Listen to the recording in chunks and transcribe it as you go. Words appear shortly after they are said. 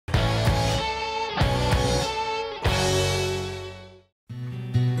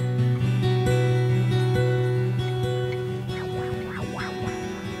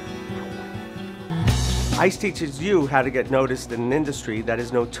ICE teaches you how to get noticed in an industry that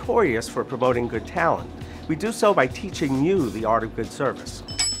is notorious for promoting good talent. We do so by teaching you the art of good service.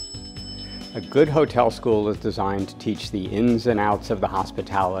 A good hotel school is designed to teach the ins and outs of the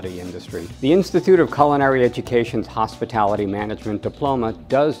hospitality industry. The Institute of Culinary Education's Hospitality Management Diploma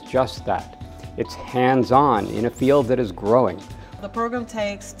does just that. It's hands-on in a field that is growing. The program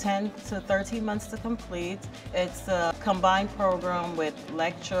takes 10 to 13 months to complete. It's a combined program with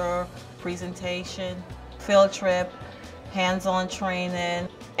lecture, presentation, field trip, hands-on training,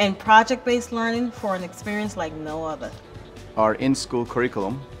 and project-based learning for an experience like no other. Our in-school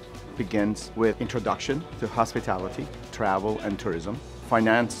curriculum begins with introduction to hospitality, travel and tourism,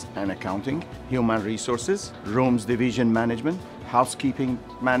 finance and accounting, human resources, rooms division management, housekeeping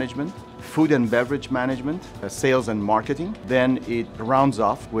management, food and beverage management, sales and marketing. Then it rounds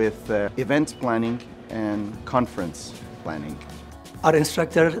off with events planning and conference planning. Our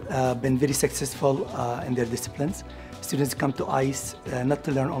instructors have been very successful in their disciplines. Students come to ICE not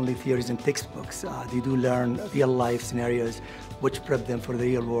to learn only theories and textbooks. They do learn real-life scenarios which prep them for the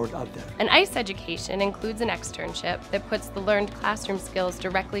real world out there. An ICE education includes an externship that puts the learned classroom skills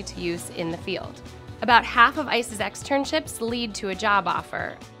directly to use in the field. About half of ICE's externships lead to a job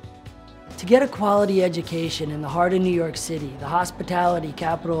offer. To get a quality education in the heart of New York City, the hospitality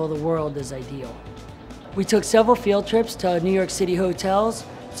capital of the world, is ideal. We took several field trips to New York City hotels.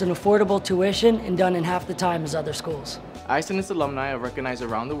 It's an affordable tuition and done in half the time as other schools. ICE and its alumni are recognized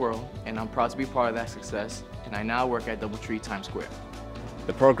around the world, and I'm proud to be part of that success, and I now work at DoubleTree Times Square.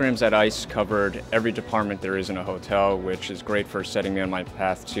 The programs at ICE covered every department there is in a hotel, which is great for setting me on my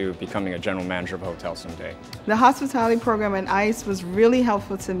path to becoming a general manager of a hotel someday. The hospitality program at ICE was really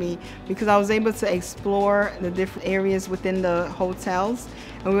helpful to me because I was able to explore the different areas within the hotels,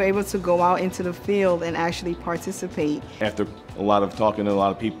 and we were able to go out into the field and actually participate. After a lot of talking to a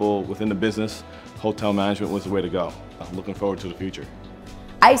lot of people within the business, hotel management was the way to go. I'm looking forward to the future.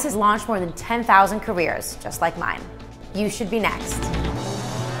 ICE has launched more than 10,000 careers just like mine. You should be next.